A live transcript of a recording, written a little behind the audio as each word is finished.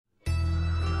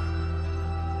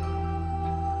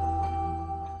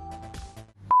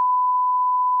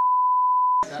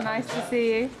nice to see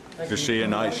you. To see you,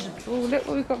 nice. Oh, look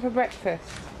what we've got for breakfast.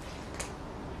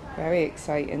 Very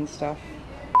exciting stuff.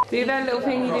 Do that little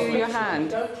thing you do with your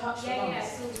hand.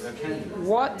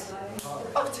 What?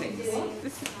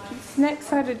 This is next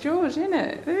side of George, isn't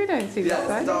it? We don't see that side.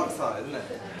 Yeah, it's the dark side, isn't it?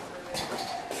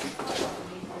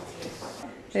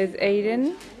 There's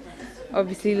Aidan,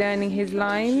 obviously learning his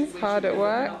lines, hard at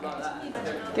work.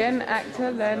 Again,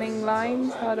 actor, learning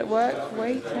lines, hard at work.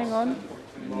 Wait, hang on.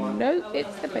 No,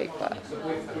 it's the paper.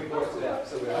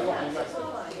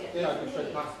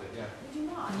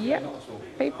 Yep,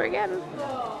 paper again.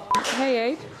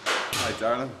 Hey, Aid. Hi,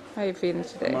 darling. How are you feeling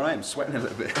today? I'm alright, I'm sweating a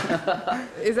little bit.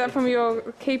 Is that from your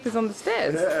capers on the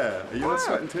stairs? Yeah, are you not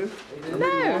sweating too? I'm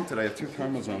really warm today, I have 2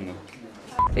 thermals on them.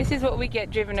 This is what we get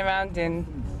driven around in.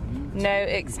 No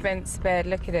expense spared,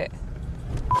 look at it.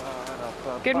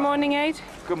 Good morning, Aid.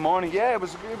 Good morning, yeah, it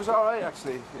was alright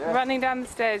actually. Yeah. Running down the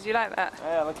stairs, you like that?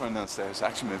 Yeah, I like running downstairs,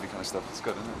 action movie kind of stuff, it's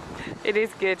good, isn't it? It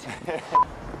is good.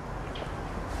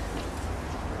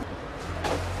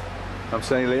 I'm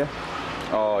saying, Leah?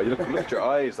 Oh, you look at your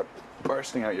eyes, they're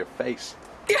bursting out your face.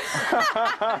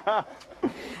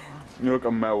 You look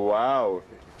at my wow.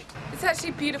 It's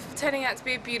actually beautiful, turning out to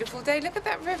be a beautiful day. Look at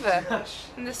that river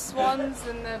and the swans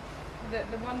and the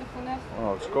wonderfulness.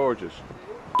 Oh, it's gorgeous.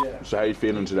 So how are you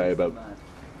feeling today about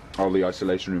all the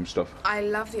isolation room stuff? I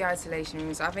love the isolation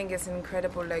rooms. I think it's an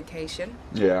incredible location.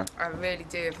 Yeah. I really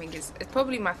do. I think it's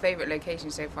probably my favourite location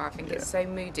so far. I think it's so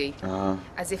moody,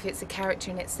 as if it's a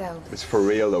character in itself. It's for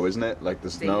real though, isn't it? Like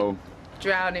there's no...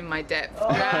 Drown in my depth.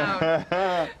 Drown.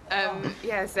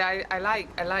 Yeah, so I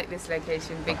like this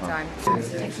location big time.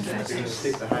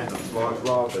 Stick the hand on, so I'd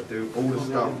rather do all the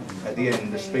stuff at the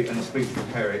end, the speech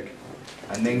with Herrick,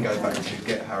 and then go back to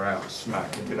get her out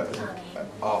smack and do that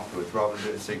afterwards, rather than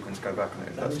do the sequence, go back on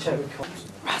it. That's cool.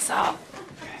 Russell!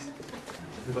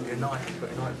 You've got your knife, you've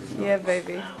got your knife. Yeah,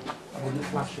 baby.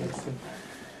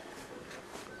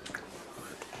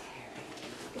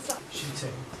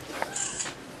 Shooting.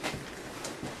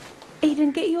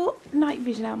 Aidan, get your night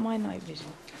vision out, my night vision.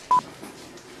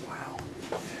 Wow.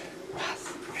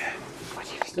 Russ, Yeah. what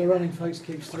do you think? Still running, folks.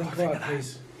 Keep still quiet,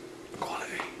 please.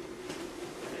 Quality.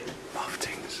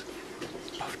 Buffetings.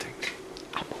 Buffetings.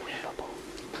 Unbelievable.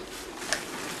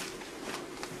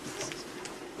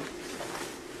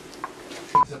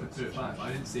 It's up at 2 o'clock.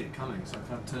 I didn't see it coming, so I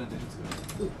kind of turned into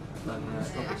it. And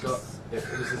it got. It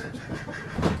was.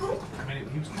 I mean,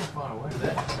 he was quite far away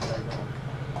there.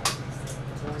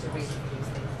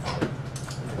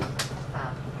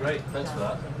 Great, thanks for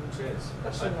that. Cheers.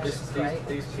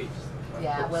 These peeps.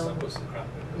 Yeah, well, I'll put some crap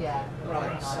in. yeah,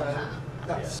 right, so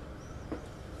That's Do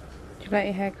you like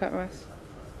your haircut, Russ?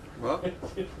 What?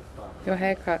 Your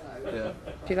haircut. Yeah,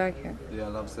 Do you like it? yeah, I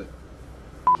loves it.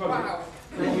 Wow.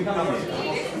 so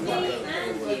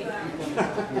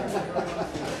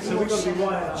we've got to be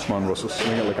right out. Come on, Russell,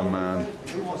 swing it like a man.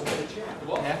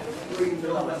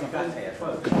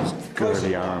 Good are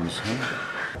the arms, huh?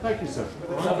 Thank you, sir.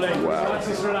 Wow.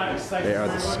 They are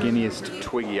the skinniest,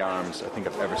 twiggy arms I think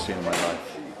I've ever seen in my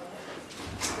life.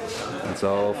 That's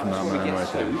all from that man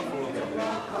right there.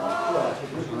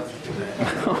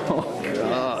 Oh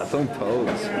God, don't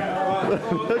pose.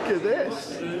 Look at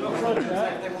this.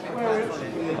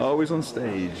 Always on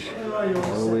stage.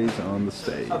 Always on the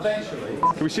stage.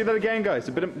 Can we see that again, guys?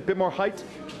 A bit more height.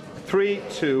 3,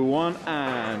 2, 1,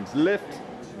 and lift.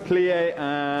 Plie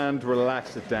and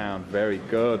relax it down. Very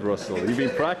good, Russell. You've been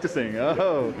practicing.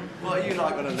 Oh. What are you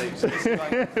not going to lose?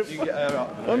 You get her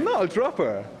up. I'm not, I'll drop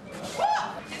her.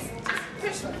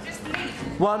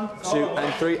 1, 2,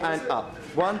 and 3, and up.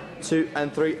 1, 2,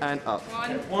 and 3, and up.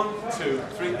 1, 2,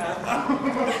 3, and up.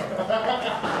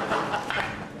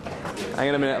 Hang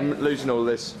on a minute, I'm losing all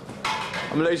this.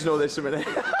 I'm losing all this a minute.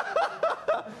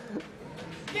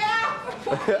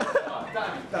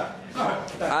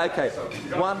 Okay,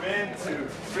 1, 2,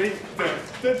 3.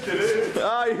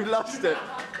 Oh, you've lost it.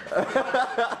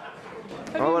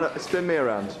 I want to spin me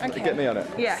around. Okay. Get me on it.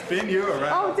 Yeah. Spin you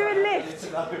around. Oh, do a lift.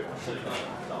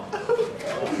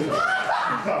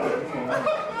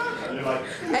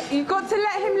 You've got to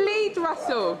let him lead,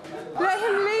 Russell. Let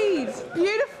him lead.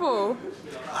 Beautiful.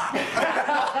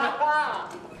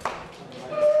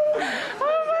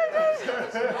 Oh my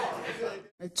God.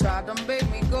 They tried to make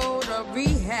me go to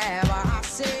rehab.